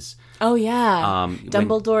is Oh yeah, when-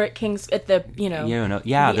 Dumbledore at King's at the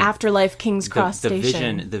the afterlife King's Cross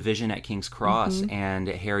station. The vision at King's Cross, and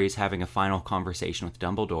Harry's having a final conversation with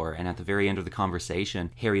Dumbledore, and at the very end of the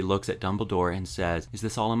conversation, Harry looks at Dumbledore and says, "Is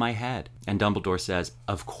this all in my head?" And Dumbledore says,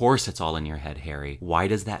 "Of course it's all in your head, Harry. Why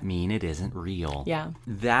does that mean it isn't real?" Yeah.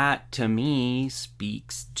 That to me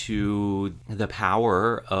speaks to the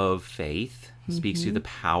power of faith. Speaks to the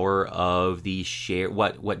power of the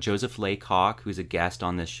what Joseph Laycock, who's a guest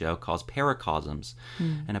on this show, calls paracosms.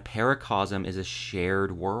 And a paracosm is a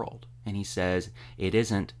shared world. And he says it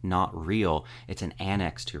isn't not real, it's an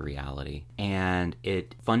annex to reality. And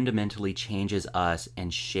it fundamentally changes us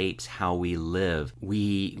and shapes how we live.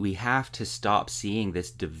 We have to stop seeing this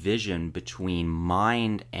division between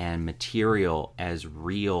mind and material as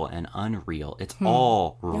real and unreal. It's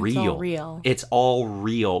all real. It's all real. It's all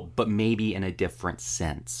real, but maybe in a different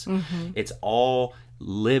sense. It's all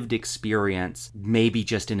lived experience, maybe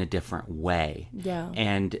just in a different way. Yeah.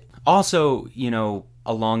 And also, you know,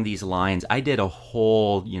 along these lines, I did a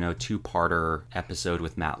whole, two-parter episode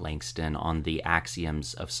with Matt Langston on the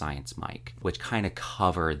axioms of Science Mike, which kind of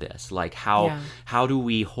cover this. Like how do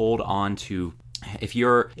we hold on to, if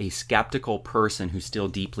you're a skeptical person who still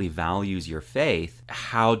deeply values your faith,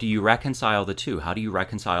 how do you reconcile the two? How do you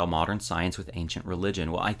reconcile modern science with ancient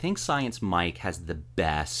religion? Well, I think Science Mike has the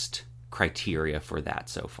best criteria for that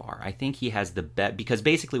so far. I think he has the best, because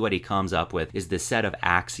basically what he comes up with is this set of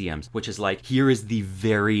axioms, which is like, here is the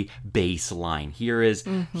very baseline. Here is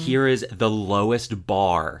the lowest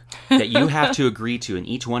bar that you have to agree to, and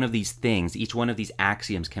each one of these things, each one of these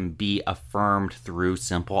axioms can be affirmed through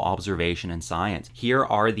simple observation and science. Here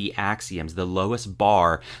are the axioms, the lowest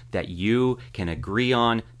bar that you can agree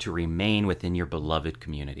on to remain within your beloved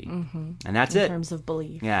community. And that's it. In terms of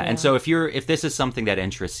belief. Yeah. And so if this is something that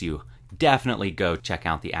interests you, definitely go check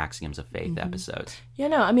out the Axioms of Faith episodes. Yeah,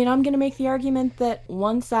 no, I mean, I'm going to make the argument that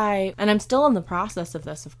once and I'm still in the process of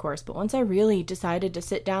this, of course, but once I really decided to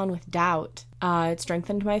sit down with doubt, it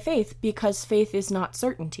strengthened my faith, because faith is not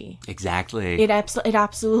certainty. Exactly. It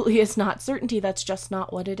absolutely is not certainty. That's just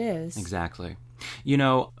not what it is. Exactly.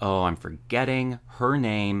 I'm forgetting her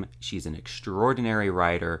name. She's an extraordinary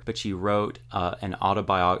writer, but she wrote an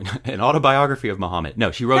autobiography of Muhammad. No,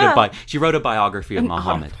 she wrote a biography of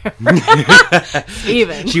Muhammad.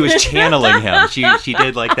 Even she was channeling him. She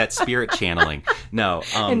did like that spirit channeling. No,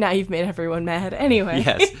 and now you've made everyone mad. Anyway,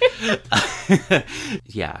 yes,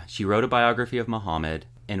 yeah, she wrote a biography of Muhammad,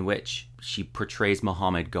 in which she portrays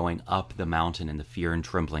Muhammad going up the mountain in the fear and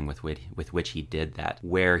trembling with which he did that,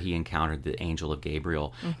 where he encountered the angel of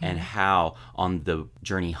Gabriel, and how on the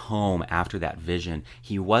journey home after that vision,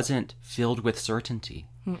 he wasn't filled with certainty.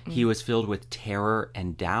 He was filled with terror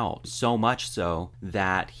and doubt, so much so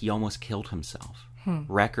that he almost killed himself.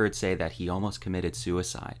 Records say that he almost committed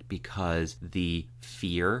suicide because the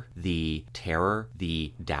fear, the terror,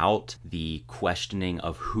 the doubt, the questioning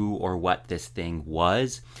of who or what this thing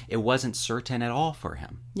was, it wasn't certain at all for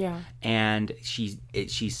him. Yeah. And she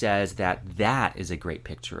says that is a great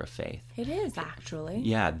picture of faith. It is, actually.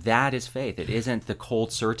 Yeah, that is faith. It isn't the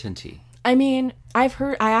cold certainty. I mean, I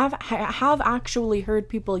have actually heard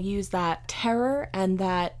people use that terror and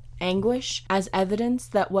that anguish as evidence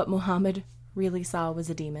that what Muhammad really saw was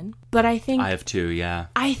a demon. But I think... I have too, yeah.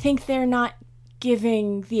 I think they're not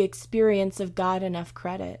giving the experience of God enough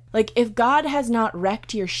credit. Like, if God has not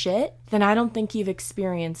wrecked your shit, then I don't think you've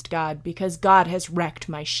experienced God, because God has wrecked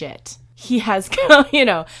my shit. He has,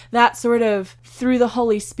 that sort of through the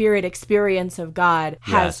Holy Spirit experience of God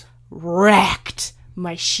has wrecked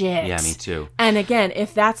my shit. Yeah, me too. And again,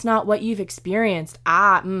 if that's not what you've experienced,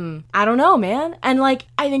 I don't know, man. And like,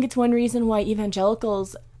 I think it's one reason why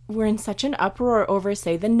evangelicals were in such an uproar over,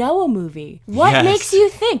 say, the Noah movie. What makes you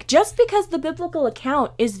think, just because the biblical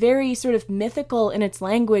account is very sort of mythical in its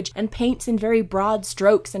language and paints in very broad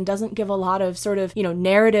strokes and doesn't give a lot of sort of,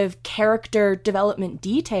 narrative character development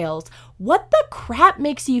details, what the crap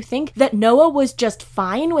makes you think that Noah was just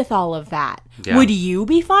fine with all of that? Yeah. Would you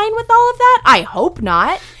be fine with all of that? I hope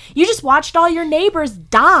not. You just watched all your neighbors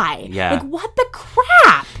die. Yeah. Like, what the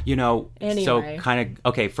crap? Anyway.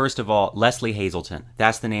 So first of all, Leslie Hazelton.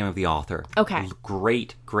 That's the name of the author. Okay.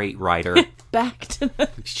 Great writer. Back to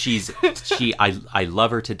I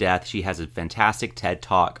love her to death. She has a fantastic TED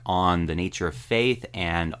Talk on the nature of faith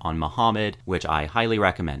and on Muhammad, which I highly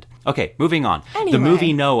recommend. Okay, moving on. Anyway. The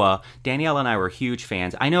movie Noah, Danielle and I were huge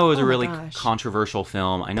fans. I know it was a really gosh. controversial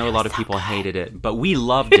film. I know a lot of people hated it, but we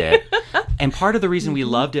loved it. And part of the reason we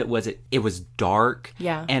loved it was it was dark.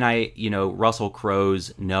 Yeah. And Russell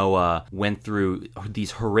Crowe's Noah went through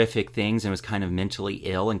these horrific things and was kind of mentally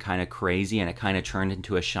ill and kind of crazy, and it kind of turned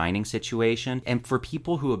into a Shining situation. And for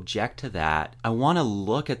people who object to that, I want to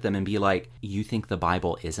look at them and be like, you think the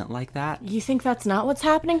Bible isn't like that? You think that's not what's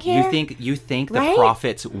happening here? You think the Right?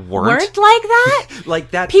 prophets Weren't like that?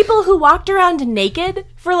 like that? People who walked around naked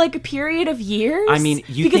for like a period of years? I mean,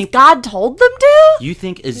 you because think- God told them to? You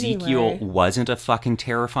think Ezekiel Anyway. wasn't a fucking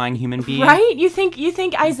terrifying human being? Right? You think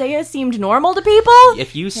Isaiah seemed normal to people?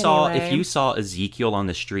 If you saw Ezekiel on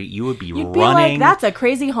the street, you would be You'd be running. like, that's a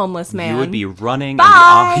crazy homeless man. You would be running.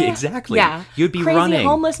 Bye! Exactly. Yeah. You'd be crazy running.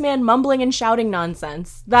 homeless man mumbling and shouting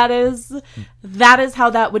nonsense. That is how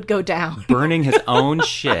that would go down. Burning his own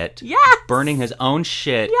shit. Yes! Burning his own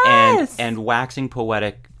shit Yes! and waxing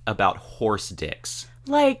poetic about horse dicks.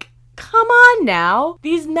 Like, come on now.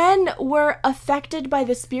 These men were affected by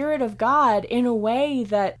the Spirit of God in a way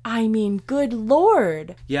that, I mean, good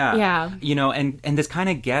Lord. Yeah. Yeah. And this kind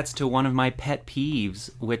of gets to one of my pet peeves,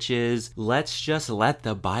 which is let's just let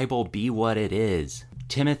the Bible be what it is.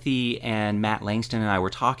 Timothy and Matt Langston and I were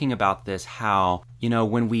talking about this, how,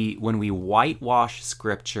 when we whitewash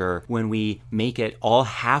scripture, when we make it all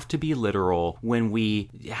have to be literal, when we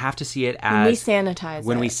have to see it as... When we sanitize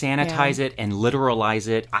When it. we sanitize it and literalize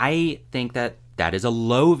it, I think that is a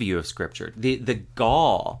low view of scripture. The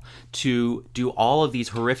gall to do all of these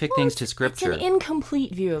horrific things to scripture. It's an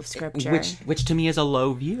incomplete view of scripture. Which to me is a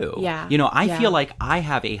low view. Yeah. I feel like I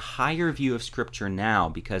have a higher view of scripture now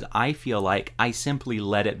because I feel like I simply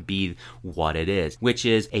let it be what it is, which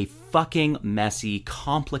is a fucking messy,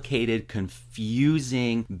 complicated,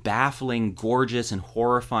 confusing, baffling, gorgeous, and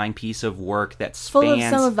horrifying piece of work that spans... Full of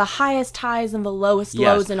some of the highest highs and the lowest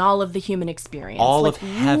lows in all of the human experience. All like, of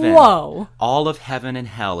heaven. Whoa. All of heaven and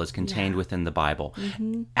hell is contained within the Bible.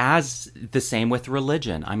 As the same with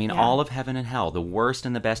religion. I mean, all of heaven and hell, the worst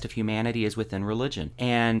and the best of humanity is within religion.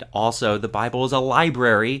 And also, the Bible is a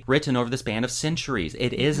library written over the span of centuries.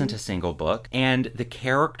 It isn't a single book. And the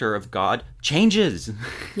character of God changes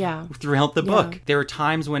throughout the book. There are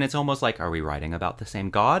times when it's almost like, are we writing about the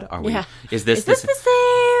same God? Are we? Is this the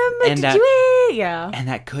same? And And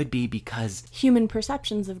that could be because human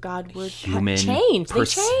perceptions of God were human changed. They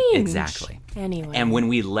changed. Exactly. Anyway. And when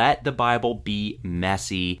we let the Bible be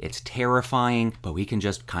messy, it's terrifying, but we can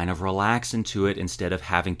just kind of relax into it instead of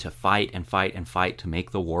having to fight and fight and fight to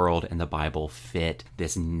make the world and the Bible fit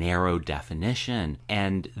this narrow definition.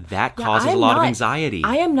 And that causes a lot of anxiety.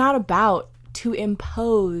 I am not about to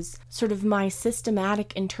impose sort of my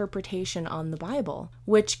systematic interpretation on the Bible,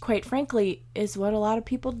 which, quite frankly, is what a lot of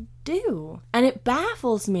people do. And it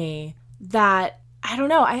baffles me that, I don't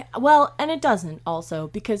know, and it doesn't also,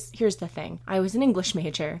 because here's the thing. I was an English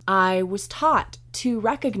major. I was taught to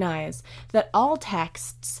recognize that all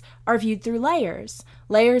texts are viewed through layers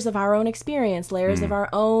of our own experience, layers of our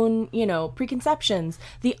own, preconceptions,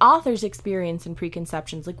 the author's experience and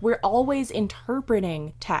preconceptions. Like, we're always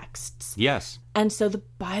interpreting texts. Yes. And so the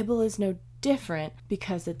Bible is no different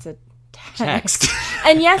because it's a Text.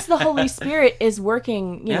 And yes, the Holy Spirit is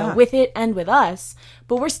working, with it and with us,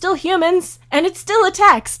 but we're still humans, and it's still a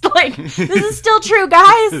text. Like, this is still true,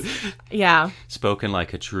 guys. Yeah. Spoken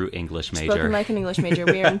like a true English major. Spoken like an English major.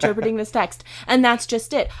 We are interpreting this text. And that's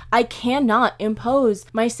just it. I cannot impose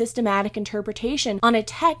my systematic interpretation on a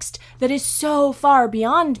text that is so far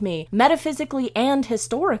beyond me, metaphysically and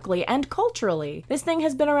historically and culturally. This thing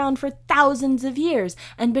has been around for thousands of years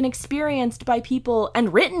and been experienced by people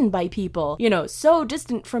and written by people, so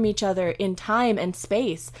distant from each other in time and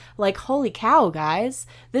space. Like, holy cow, guys.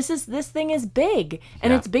 This thing is big,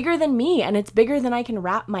 and it's bigger than me, and it's bigger than I can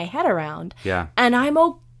wrap my head around. Yeah. And I'm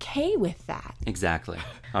okay with that. Exactly.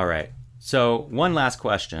 All right. So, one last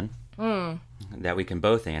question that we can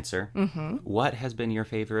both answer. Mm-hmm. What has been your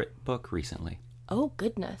favorite book recently? Oh,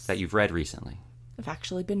 goodness. That you've read recently? I've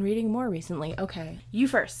actually been reading more recently. Okay. You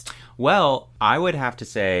first. Well, I would have to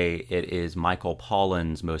say it is Michael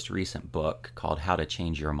Pollan's most recent book called How to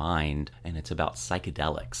Change Your Mind, and it's about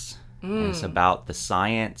psychedelics. And it's about the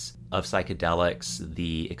science of psychedelics,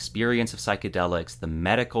 the experience of psychedelics, the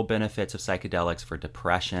medical benefits of psychedelics for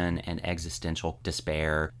depression and existential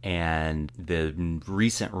despair, and the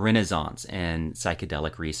recent renaissance in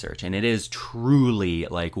psychedelic research. And it is truly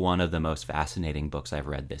like one of the most fascinating books I've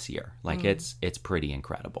read this year. Like, it's pretty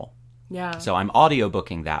incredible. Yeah. So I'm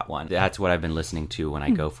audiobooking that one. That's what I've been listening to when I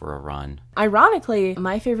go for a run. Ironically,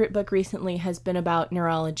 my favorite book recently has been about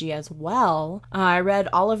neurology as well. I read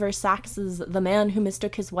Oliver Sacks's The Man Who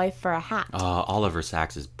Mistook His Wife for a Hat. Oliver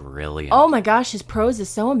Sacks is brilliant. Oh my gosh, his prose is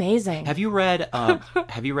so amazing. Have you read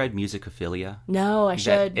Musicophilia? No, I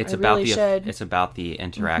should. It's I about really should. It's about the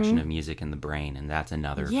interaction of music and the brain, and that's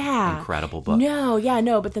another Yeah. incredible book.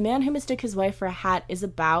 No, but The Man Who Mistook His Wife for a Hat is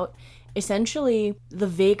about essentially the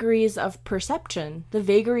vagaries of perception, the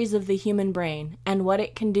vagaries of the human brain and what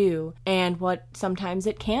it can do and what sometimes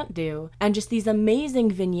it can't do. And just these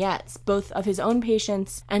amazing vignettes, both of his own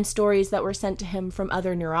patients and stories that were sent to him from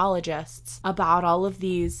other neurologists about all of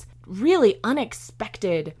these really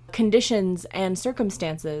unexpected conditions and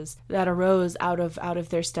circumstances that arose out of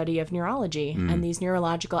their study of neurology and these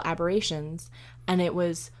neurological aberrations. And it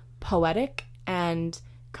was poetic and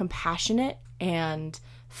compassionate and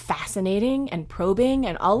fascinating and probing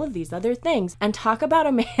and all of these other things. And talk about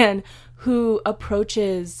a man who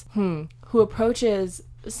approaches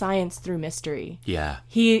science through mystery. Yeah.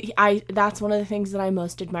 That's one of the things that I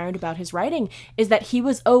most admired about his writing, is that he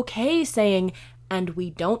was okay saying, and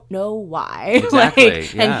we don't know why. Exactly.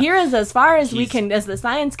 Yeah. And here is as far as as the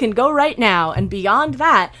science can go right now, and beyond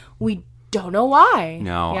that, we don't know why.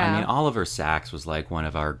 No, Yeah. I mean, Oliver Sacks was like one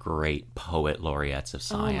of our great poet laureates of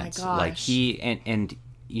science. gosh. Like he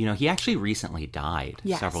actually recently died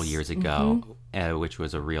Yes. several years ago, which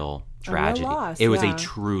was a real tragedy. loss, it was yeah. a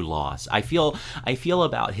true loss. I feel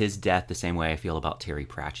about his death the same way I feel about Terry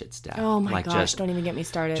Pratchett's death. Oh my like gosh, don't even get me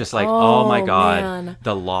started. Just like, oh my God, man.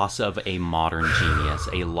 the loss of a modern genius,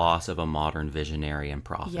 a loss of a modern visionary and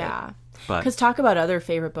prophet. Yeah. But Because talk about other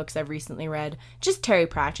favorite books I've recently read. Just Terry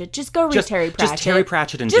Pratchett. Just go read Terry Pratchett. Just Terry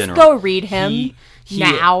Pratchett in just general. Just go read him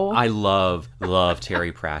now. I love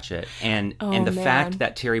Terry Pratchett. And the fact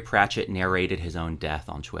that Terry Pratchett narrated his own death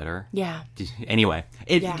on Twitter. Yeah. Anyway,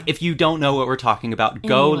 if you don't know what we're talking about,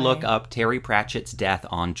 go look up Terry Pratchett's death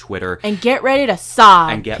on Twitter. And get ready to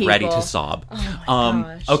sob, And get people. ready to sob. Oh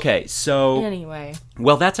my gosh. Okay, so... Anyway.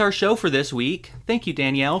 Well, that's our show for this week. Thank you,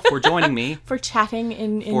 Danielle, for joining me. For chatting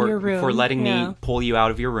in your room. For letting me pull you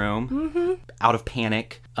out of your room, out of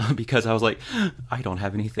panic, because I was like, I don't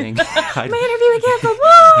have anything. My interview canceled.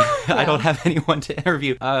 Woo! I don't have anyone to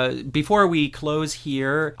interview. Before we close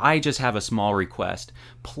here, I just have a small request.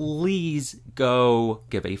 Please go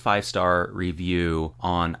give a 5-star review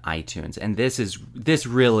on iTunes. And this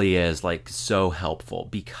really is like so helpful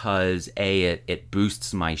because it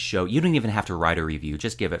boosts my show. You don't even have to write a review.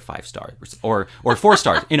 Just give it 5 stars or 4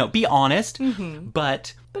 stars. Be honest.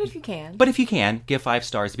 But if you can, give 5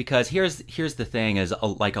 stars, because here's the thing is,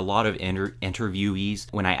 like a lot of interviewees,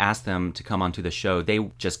 when I ask them to come onto the show, they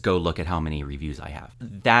just go look at how many reviews I have.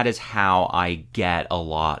 That is how I get a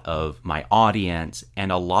lot of my audience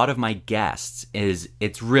and a lot of my guests.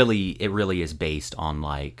 It really is based on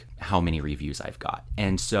like how many reviews I've got.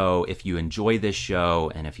 And so if you enjoy this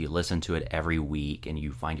show and if you listen to it every week and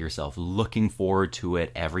you find yourself looking forward to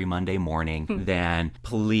it every Monday morning, then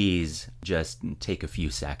please just take a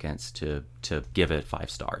few seconds to give it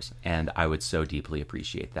 5 stars. And I would so deeply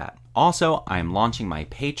appreciate that. Also, I'm launching my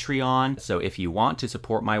Patreon. So if you want to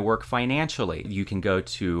support my work financially, you can go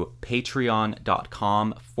to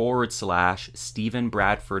patreon.com/Stephen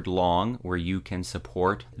Bradford Long, where you can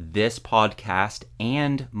support this podcast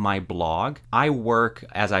and my blog. I work,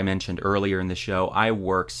 as I mentioned earlier in the show, I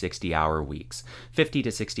work 60-hour weeks, 50 to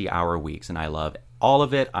 60-hour weeks, and I love all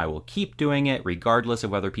of it. I will keep doing it regardless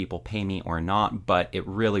of whether people pay me or not, but it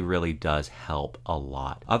really, really does help a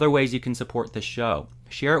lot. Other ways you can support the show: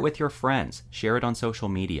 share it with your friends. Share it on social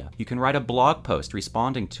media. You can write a blog post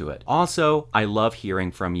responding to it. Also, I love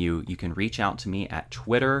hearing from you. You can reach out to me at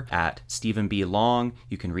Twitter at Stephen B. Long.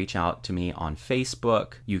 You can reach out to me on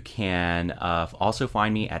Facebook. You can also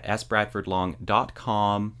find me at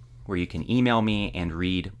sbradfordlong.com, where you can email me and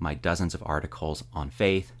read my dozens of articles on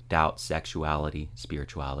faith, doubt, sexuality,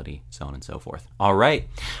 spirituality, so on and so forth. All right.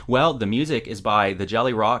 Well, the music is by the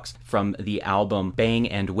Jelly Rocks from the album Bang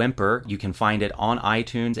and Whimper. You can find it on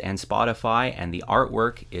iTunes and Spotify, and the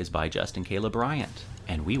artwork is by Justin Caleb Bryant.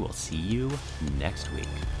 And we will see you next week.